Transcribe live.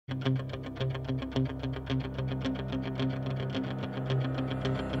Hello.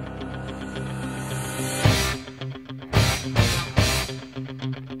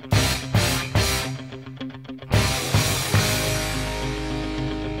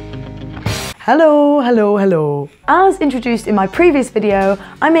 As introduced in my previous video,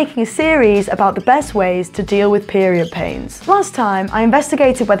 I'm making a series about the best ways to deal with period pains. Last time, I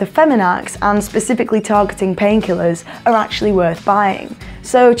investigated whether Feminax, and specifically targeting painkillers, are actually worth buying.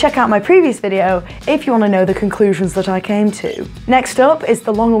 So check out my previous video if you want to know the conclusions that I came to. Next up is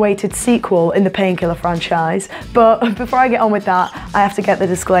the long-awaited sequel in the Painkiller franchise, but before I get on with that, I have to get the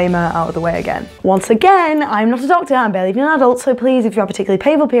disclaimer out of the way again. Once again, I'm not a doctor, I'm barely even an adult, so please, if you have particularly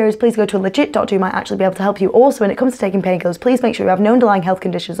painful periods, please go to a legit doctor who might actually be able to help you. Also, when it comes to taking painkillers, please make sure you have no underlying health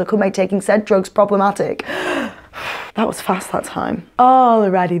conditions that could make taking said drugs problematic. That was fast that time.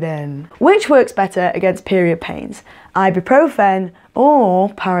 Alrighty then. Which works better against period pains? Ibuprofen or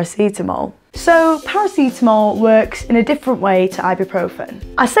paracetamol? So paracetamol works in a different way to ibuprofen.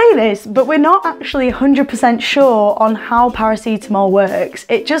 I say this, but we're not actually 100% sure on how paracetamol works.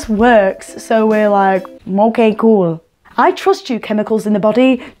 It just works, so we're like, okay, cool. I trust you, chemicals in the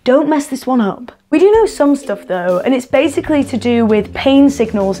body, don't mess this one up. We do know some stuff though, and it's basically to do with pain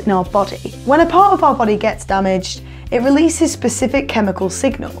signals in our body. When a part of our body gets damaged, it releases specific chemical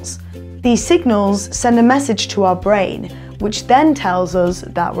signals. These signals send a message to our brain, which then tells us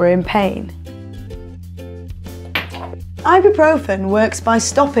that we're in pain. Ibuprofen works by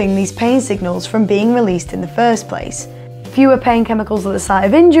stopping these pain signals from being released in the first place. Fewer pain chemicals at the site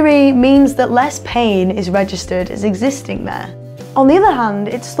of injury means that less pain is registered as existing there. On the other hand,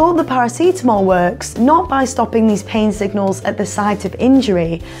 it's thought that paracetamol works not by stopping these pain signals at the site of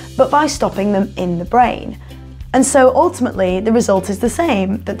injury, but by stopping them in the brain. And so ultimately, the result is the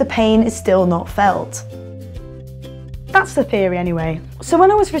same, that the pain is still not felt. That's the theory anyway. So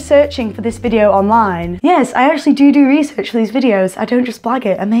when I was researching for this video online, yes, I actually do research for these videos, I don't just blag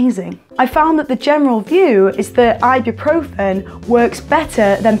it, amazing. I found that the general view is that ibuprofen works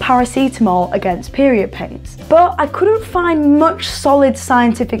better than paracetamol against period pains. But I couldn't find much solid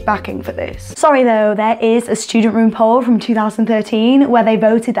scientific backing for this. Sorry though, there is a student room poll from 2013 where they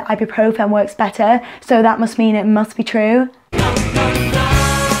voted that ibuprofen works better, so that must mean it must be true.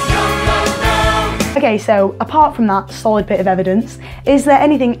 Okay, so apart from that solid bit of evidence, is there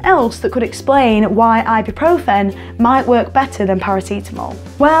anything else that could explain why ibuprofen might work better than paracetamol?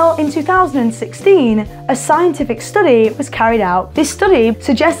 Well, in 2016, a scientific study was carried out. This study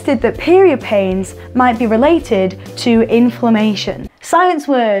suggested that period pains might be related to inflammation. Science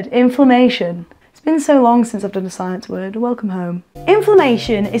word, inflammation. It's been so long since I've done a science word, welcome home.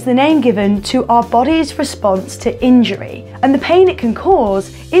 Inflammation is the name given to our body's response to injury, and the pain it can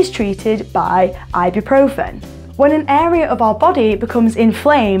cause is treated by ibuprofen. When an area of our body becomes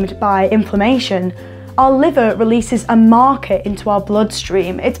inflamed by inflammation, our liver releases a marker into our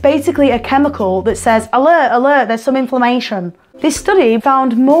bloodstream. It's basically a chemical that says, alert, alert, there's some inflammation. This study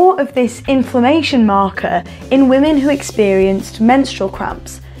found more of this inflammation marker in women who experienced menstrual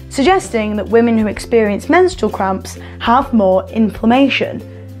cramps, suggesting that women who experience menstrual cramps have more inflammation.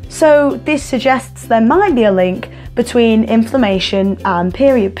 So this suggests there might be a link between inflammation and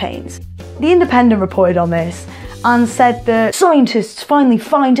period pains. The Independent reported on this and said that scientists finally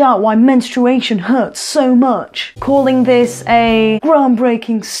find out why menstruation hurts so much, calling this a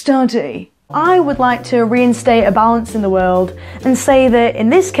groundbreaking study. I would like to reinstate a balance in the world and say that in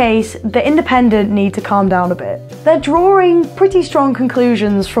this case, the Independent need to calm down a bit. They're drawing pretty strong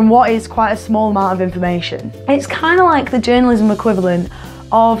conclusions from what is quite a small amount of information. It's kind of like the journalism equivalent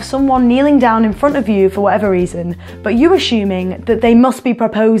of someone kneeling down in front of you for whatever reason, but you assuming that they must be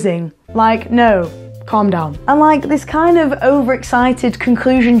proposing. Like, no, calm down. And like this kind of overexcited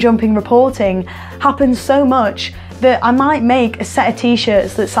conclusion jumping reporting happens so much that I might make a set of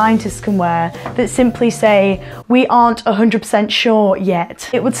t-shirts that scientists can wear that simply say, we aren't 100% sure yet.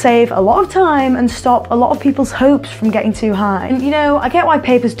 It would save a lot of time and stop a lot of people's hopes from getting too high. And you know, I get why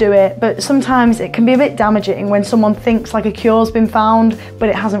papers do it, but sometimes it can be a bit damaging when someone thinks like a cure's been found, but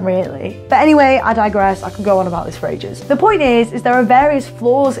it hasn't really. But anyway, I digress, I could go on about this for ages. The point is there are various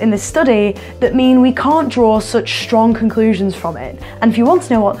flaws in this study that mean we can't draw such strong conclusions from it. And if you want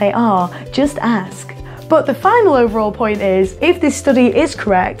to know what they are, just ask. But the final overall point is, if this study is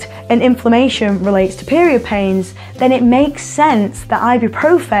correct and inflammation relates to period pains, then it makes sense that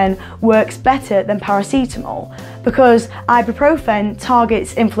ibuprofen works better than paracetamol, because ibuprofen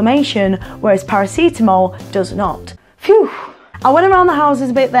targets inflammation, whereas paracetamol does not. Phew! I went around the houses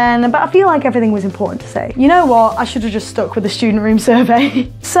a bit then, but I feel like everything was important to say. You know what? I should have just stuck with the student room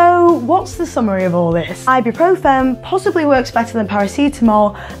survey. So what's the summary of all this? Ibuprofen possibly works better than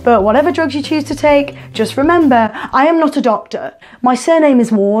paracetamol, but whatever drugs you choose to take, just remember, I am not a doctor. My surname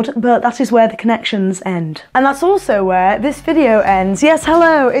is Ward, but that is where the connections end. And that's also where this video ends. Yes,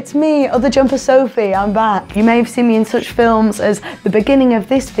 hello, it's me, other jumper Sophie, I'm back. You may have seen me in such films as the beginning of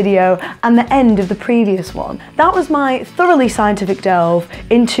this video and the end of the previous one. That was my thoroughly scientific delve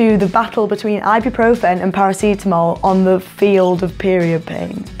into the battle between ibuprofen and paracetamol on the field of period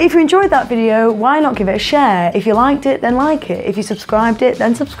pain. If you enjoyed that video, why not give it a share? If you liked it, then like it. If you subscribed it,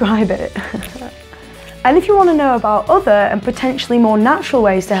 then subscribe it. And if you want to know about other and potentially more natural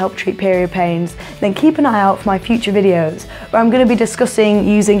ways to help treat period pains, then keep an eye out for my future videos, where I'm going to be discussing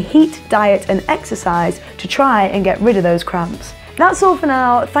using heat, diet and exercise to try and get rid of those cramps. That's all for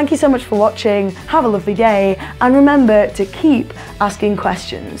now. Thank you so much for watching, have a lovely day, and remember to keep asking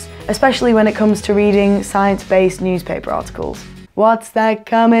questions, especially when it comes to reading science-based newspaper articles. What's that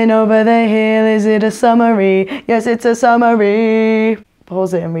coming over the hill? Is it a summary? Yes, it's a summary.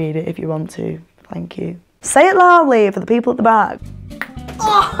 Pause it and read it if you want to. Thank you. Say it loudly for the people at the back.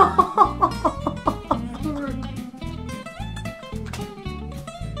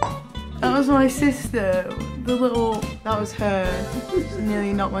 That was my sister. The little, that was her. She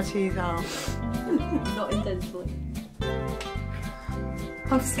nearly knocked my teeth out. Not intentionally.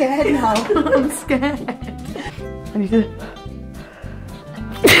 I'm scared now. I'm scared. I need to.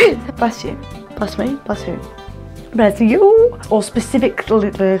 Bless you. Bless me. Bless who? Bless you. Or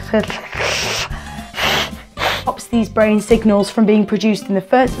specifically. Stops these brain signals from being produced in the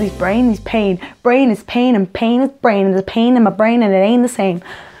first place. Brain is pain. Brain is pain and pain is brain. And there's pain in my brain and it ain't the same.